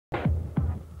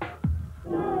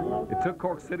It took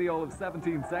Cork City all of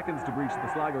 17 seconds to breach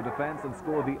the Sligo defence and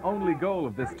score the only goal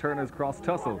of this Turner's Cross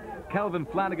tussle. Kelvin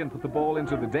Flanagan put the ball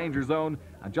into the danger zone,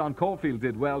 and John Caulfield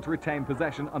did well to retain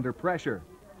possession under pressure.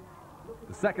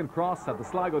 The second cross had the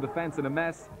Sligo defence in a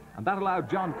mess, and that allowed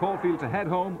John Caulfield to head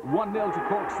home 1-0 to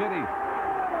Cork City.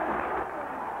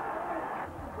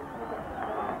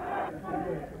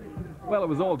 Well, it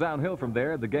was all downhill from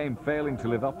there, the game failing to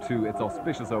live up to its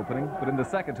auspicious opening. But in the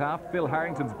second half, Phil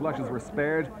Harrington's blushes were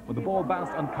spared when the ball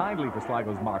bounced unkindly for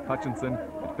Sligo's Mark Hutchinson.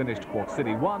 It finished Cork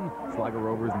City 1, Sligo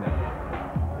Rovers 0.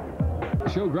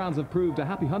 Showgrounds have proved a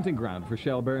happy hunting ground for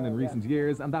Shelbourne in recent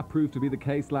years, and that proved to be the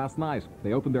case last night.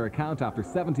 They opened their account after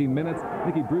 17 minutes.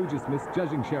 Nicky Bruges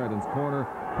misjudging Sheridan's corner,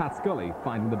 Pat Scully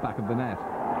finding the back of the net.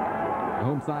 The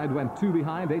home side went 2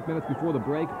 behind 8 minutes before the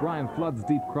break. Brian Flood's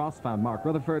deep cross found Mark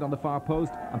Rutherford on the far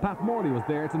post, and Pat Morley was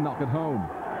there to knock it home.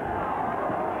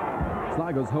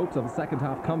 Sligo's hopes of a second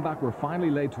half comeback were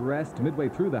finally laid to rest midway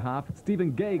through the half.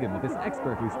 Stephen Gagan with this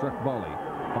expertly struck volley.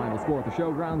 Final score at the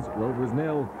Showgrounds, Rovers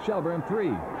 0, Shelbourne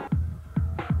 3.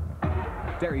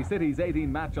 Derry City's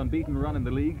 18-match unbeaten run in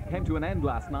the league came to an end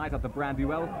last night at the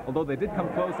Brandywell, although they did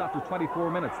come close after 24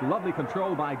 minutes. Lovely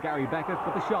control by Gary Beckett,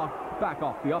 but the shot back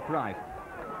off the upright.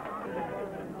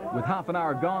 With half an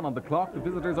hour gone on the clock, the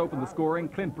visitors opened the scoring.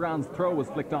 Clint Brown's throw was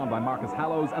flicked on by Marcus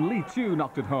Hallows, and Lee Chew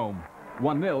knocked it home.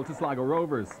 1-0 to Sligo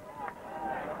Rovers.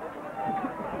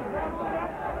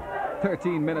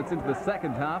 13 minutes into the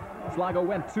second half, Sligo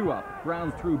went 2 up.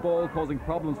 Brown's through ball causing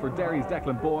problems for Derry's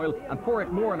Declan Boyle, and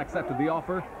Porrick Moran accepted the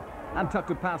offer and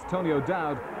tucked it past Tony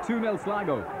O'Dowd. 2-0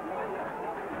 Sligo.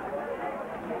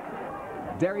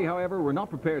 Derry, however, were not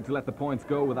prepared to let the points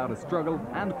go without a struggle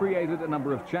and created a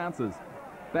number of chances.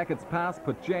 Beckett's pass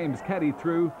put James Keddy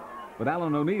through, but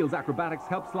Alan O'Neill's acrobatics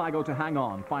helped Sligo to hang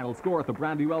on. Final score at the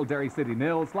Brandywell, Derry City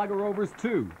 0, Sligo Rovers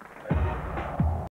 2.